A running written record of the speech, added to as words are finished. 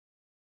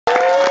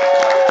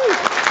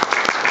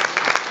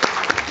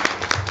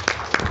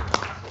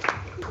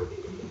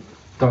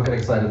Don't get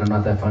excited, I'm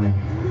not that funny.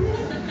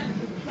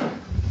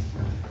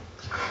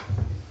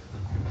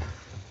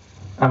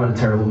 I'm in a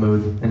terrible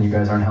mood, and you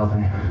guys aren't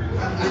helping.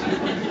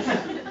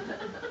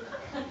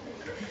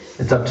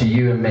 It's up to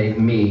you to make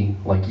me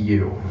like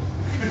you.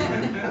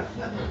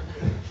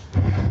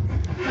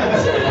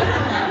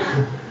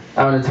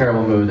 I'm in a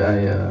terrible mood.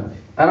 I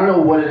don't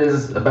know what it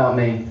is about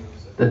me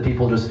that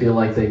people just feel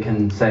like they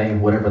can say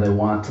whatever they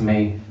want to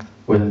me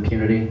with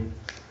impunity.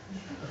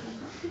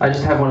 I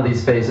just have one of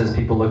these faces,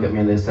 people look at me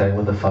and they say,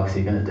 what the fuck's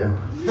he gonna do?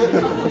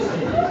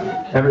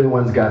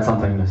 Everyone's got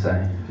something to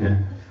say. Yeah.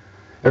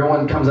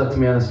 Everyone comes up to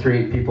me on the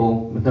street,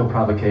 people with no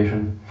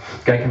provocation.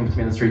 This guy came up to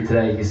me on the street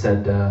today, he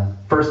said,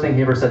 first thing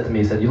he ever said to me,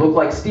 he said, you look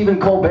like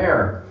Stephen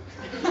Colbert,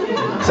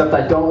 except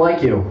I don't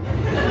like you.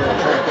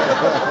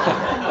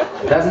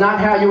 That's not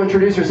how you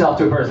introduce yourself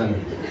to a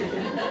person.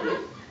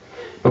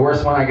 The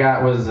worst one I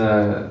got was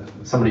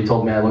somebody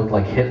told me I looked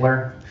like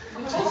Hitler,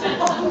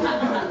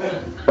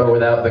 but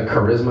without the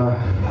charisma.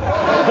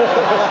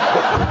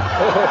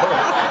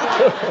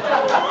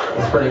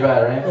 That's pretty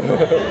bad, right?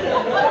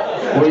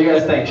 What do you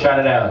guys think? Shout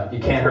it out. You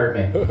can't hurt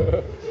me.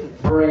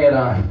 Bring it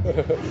on.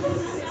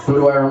 Who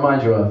do I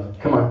remind you of?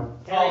 Come on.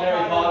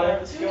 Harry Potter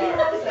with the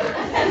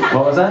scar.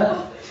 What was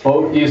that?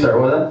 Oh, you start.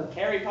 What was that?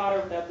 Harry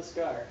Potter without the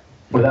scar.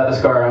 Without the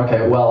scar.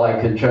 Okay. Well, I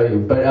could show you,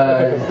 but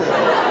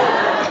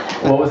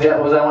what was that?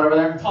 Was that one over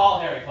there? Tall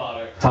Harry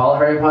Potter. Tall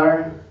Harry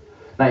Potter?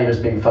 Now you're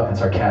just being fucking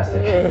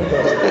sarcastic.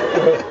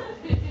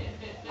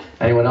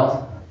 Anyone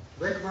else?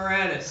 Rick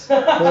Moranis.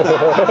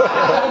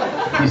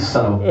 You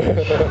son of a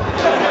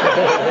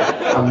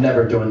bitch. I'm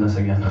never doing this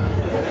again.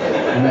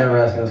 I'm never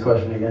asking this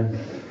question again.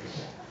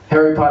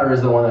 Harry Potter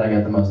is the one that I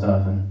get the most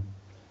often.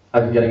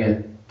 I've been getting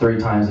it 3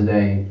 times a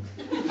day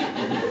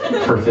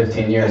for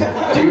 15 years.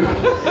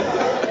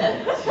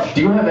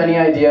 Do you have any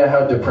idea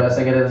how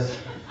depressing it is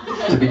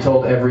to be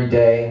told every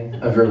day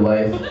of your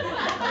life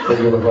that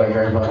you look like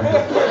Harry Potter?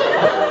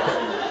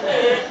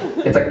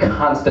 It's a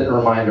constant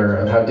reminder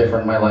of how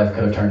different my life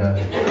could have turned out.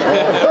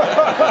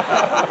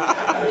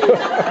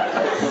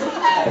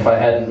 If I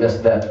hadn't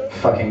missed that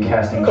fucking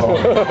casting call.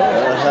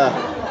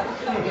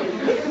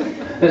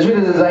 The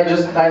truth is,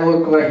 I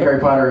look like Harry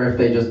Potter if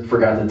they just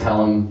forgot to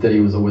tell him that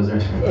he was a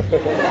wizard.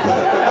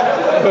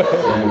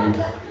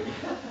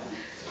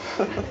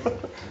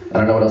 I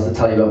don't know what else to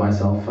tell you about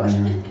myself.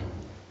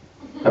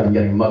 I've been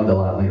getting mugged a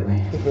lot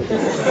lately.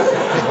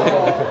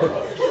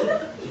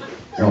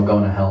 You're all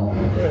going to hell.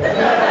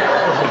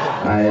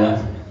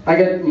 I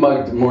get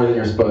mugged more than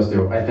you're supposed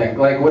to, I think.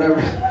 Like,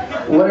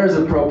 whatever's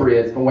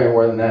appropriate, way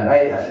more than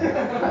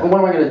that. What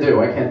am I going to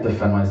do? I can't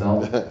defend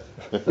myself.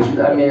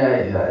 I mean,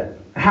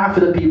 half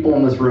of the people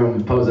in this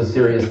room pose a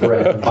serious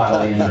threat of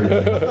bodily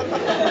injury.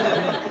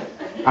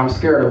 I'm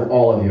scared of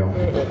all of you.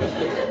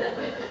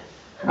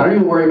 I don't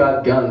even worry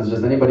about guns,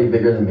 just anybody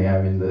bigger than me. I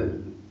mean,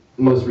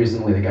 most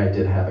recently the guy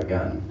did have a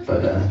gun,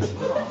 but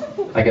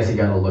I guess he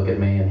got a look at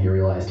me and he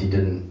realized he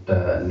didn't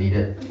need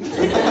it.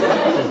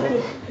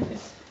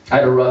 I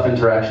had a rough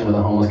interaction with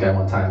a homeless guy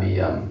one time. He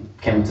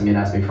came up to me and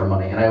asked me for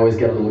money, and I always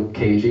get a little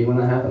cagey when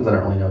that happens. I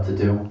don't really know what to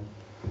do.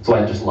 So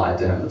I just lied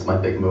to him. That's my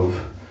big move.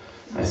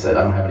 I said,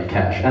 I don't have any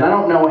cash. And I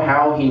don't know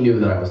how he knew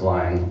that I was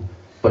lying,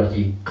 but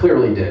he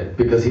clearly did,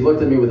 because he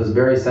looked at me with this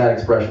very sad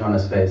expression on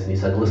his face and he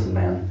said, listen,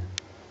 man,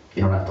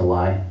 you don't have to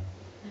lie.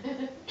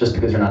 Just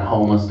because you're not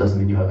homeless doesn't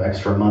mean you have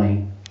extra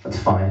money. That's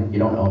fine. You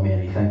don't owe me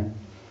anything.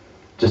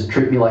 Just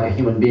treat me like a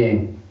human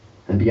being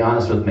and be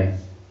honest with me.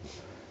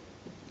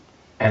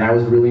 And I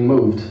was really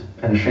moved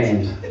and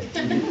ashamed.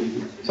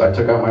 So I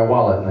took out my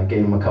wallet and I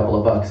gave him a couple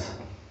of bucks.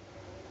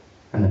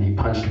 And then he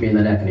punched me in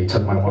the neck and he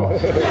took my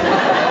wallet.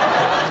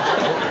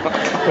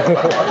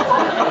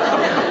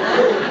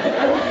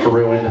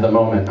 Ruined the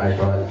moment, I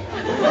thought.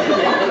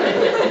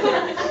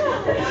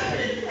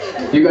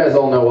 You guys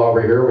all know while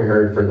we're here, we're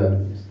here for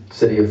the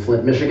city of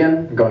Flint,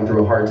 Michigan. We're going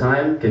through a hard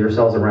time. Give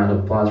yourselves a round of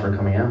applause for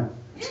coming out.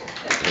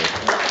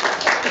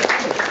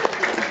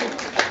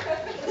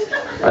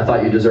 I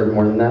thought you deserved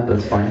more than that, but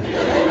it's fine.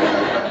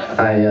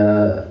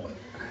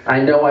 I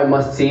know I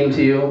must seem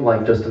to you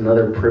like just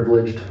another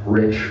privileged,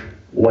 rich,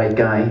 white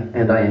guy,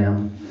 and I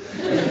am.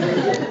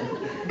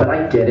 But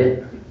I get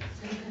it.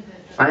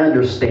 I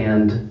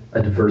understand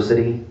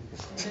adversity.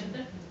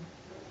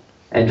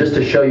 And just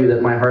to show you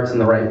that my heart's in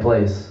the right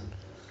place,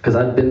 because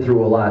I've been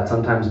through a lot,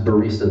 sometimes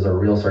baristas are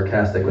real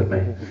sarcastic with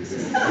me.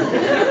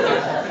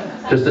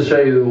 Just to show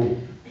you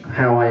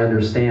how I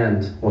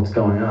understand what's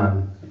going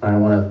on, I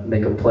want to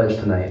make a pledge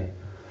tonight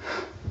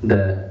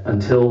that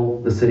until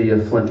the city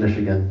of Flint,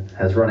 Michigan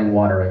has running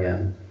water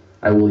again,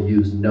 I will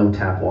use no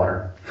tap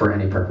water for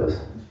any purpose.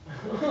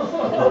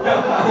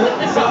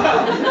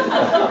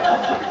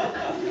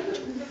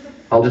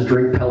 I'll just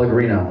drink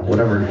Pellegrino,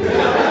 whatever.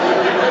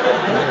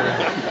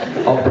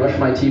 I'll brush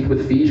my teeth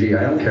with Fiji,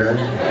 I don't care.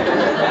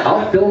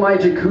 I'll fill my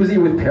jacuzzi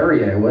with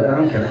Perrier, what? I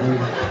don't care.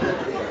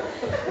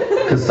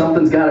 Because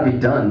something's got to be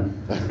done.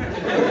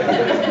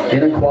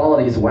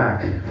 Inequality's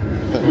whack.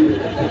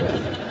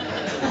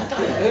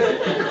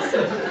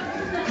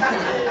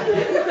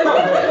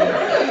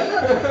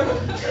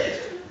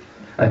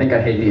 I think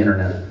I hate the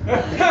internet.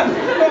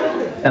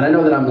 And I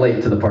know that I'm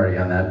late to the party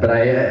on that, but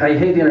I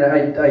hate the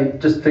internet. I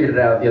just figured it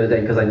out the other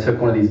day because I took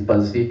one of these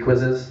BuzzFeed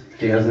quizzes.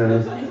 Do you guys know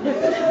this?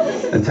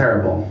 It's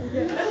terrible.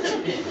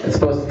 It's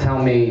supposed to tell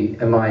me,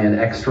 am I an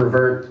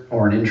extrovert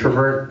or an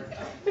introvert?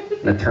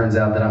 And it turns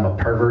out that I'm a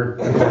pervert.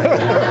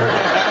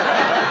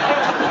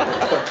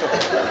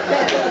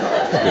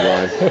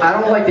 I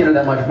don't like the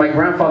internet much. My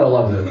grandfather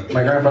loves it.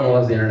 My grandfather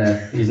loves the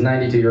internet. He's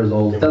 92 years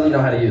old, doesn't know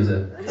how to use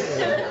it.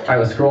 I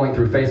was scrolling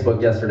through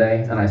Facebook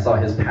yesterday and I saw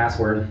his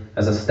password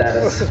as a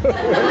status.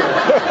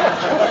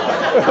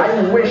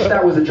 I wish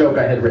that was a joke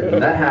I had written.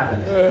 That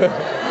happened.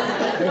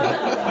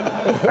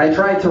 I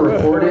tried to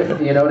report it, to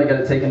get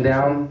it taken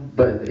down,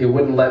 but it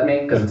wouldn't let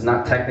me because it's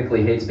not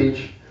technically hate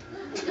speech.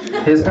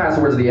 His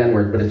password's the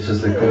N-word, but it's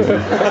just a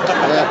coincidence.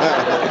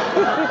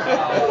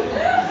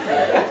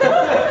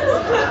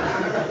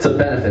 It's a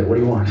benefit. What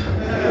do you want?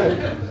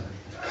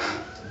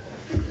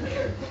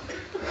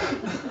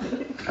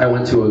 I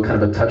went to a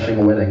kind of a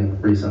touching wedding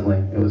recently.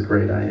 It was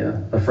great.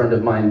 A friend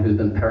of mine who's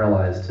been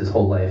paralyzed his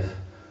whole life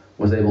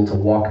was able to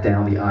walk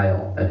down the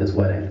aisle at his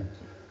wedding,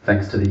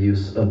 thanks to the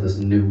use of this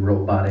new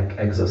robotic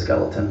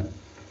exoskeleton.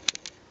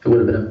 It would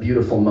have been a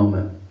beautiful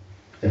moment,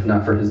 if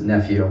not for his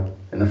nephew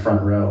in the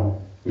front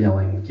row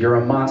yelling, "You're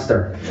a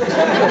monster!"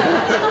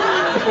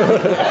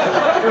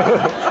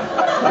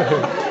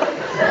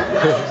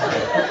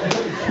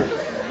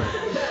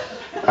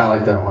 I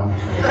like that one.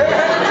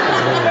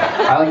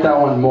 I like that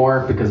one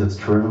more because it's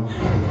true.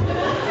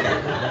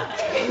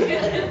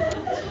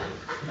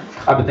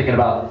 I've been thinking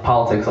about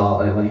politics a lot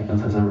lately,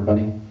 as has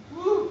everybody.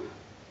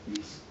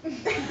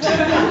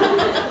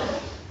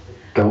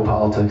 Go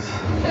politics.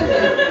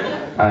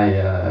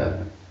 I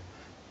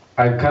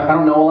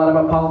don't know a lot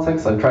about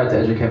politics. I've tried to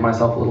educate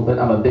myself a little bit.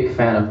 I'm a big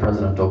fan of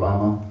President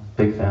Obama.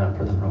 Big fan of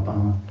President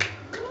Obama.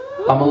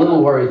 I'm a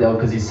little worried though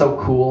because he's so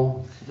cool.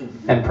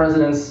 And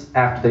presidents,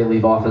 after they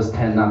leave office,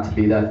 tend not to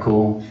be that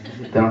cool.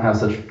 They don't have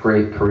such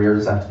great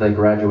careers after they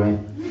graduate.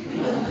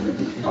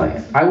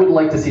 I would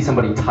like to see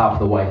somebody top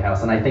the White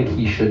House, and I think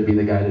he should be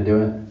the guy to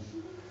do it.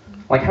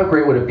 How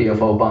great would it be if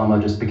Obama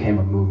just became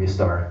a movie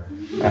star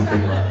after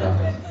he left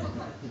office?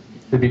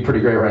 It'd be pretty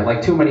great,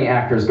 right? Too many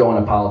actors go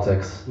into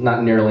politics,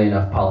 not nearly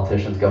enough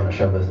politicians go into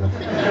show business.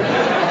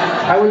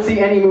 I would see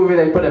any movie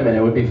they put him in,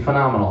 it would be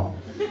phenomenal.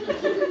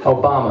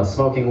 Obama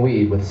smoking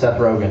weed with Seth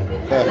Rogen.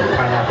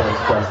 Pineapple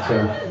Express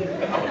too.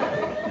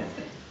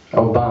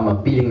 Obama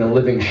beating the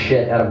living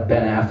shit out of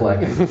Ben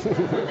Affleck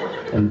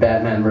in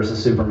Batman vs.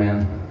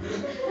 Superman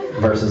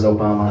versus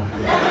Obama.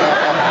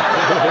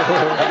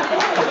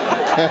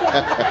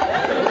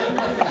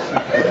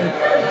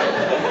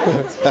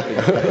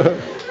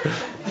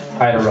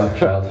 I had a rough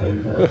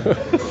childhood.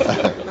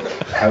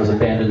 I was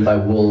abandoned by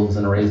wolves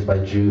and raised by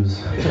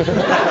Jews.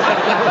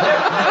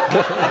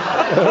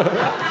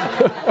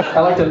 I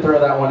like to throw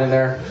that one in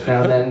there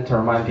now and then to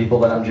remind people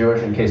that I'm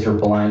Jewish in case you're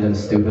blind and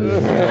stupid.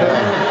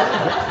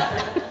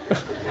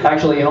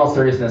 Actually, in all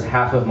seriousness,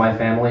 half of my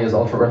family is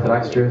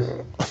ultra-Orthodox Jews.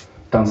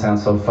 Don't sound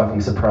so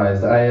fucking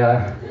surprised.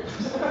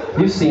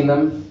 You've seen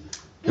them.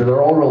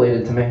 They're all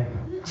related to me.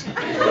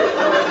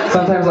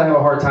 Sometimes I have a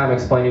hard time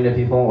explaining to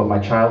people what my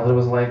childhood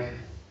was like.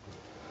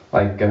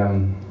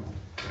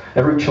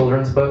 Every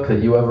children's book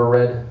that you ever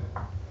read,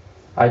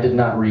 I did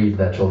not read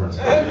that children's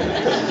book.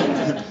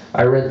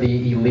 I read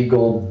the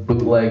illegal,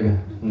 bootleg,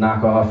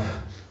 knockoff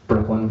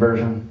Brooklyn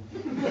version.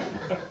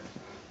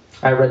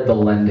 I read The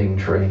Lending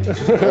Tree.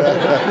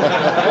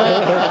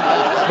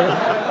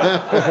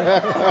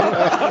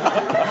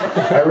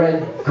 I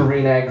read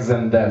Green Eggs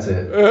and that's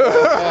it.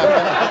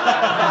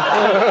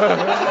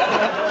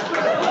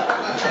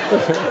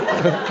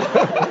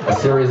 A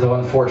series of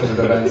unfortunate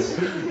events,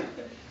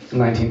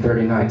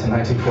 1939 to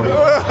 1940.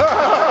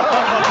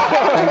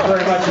 Thanks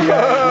very much, you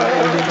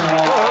guys.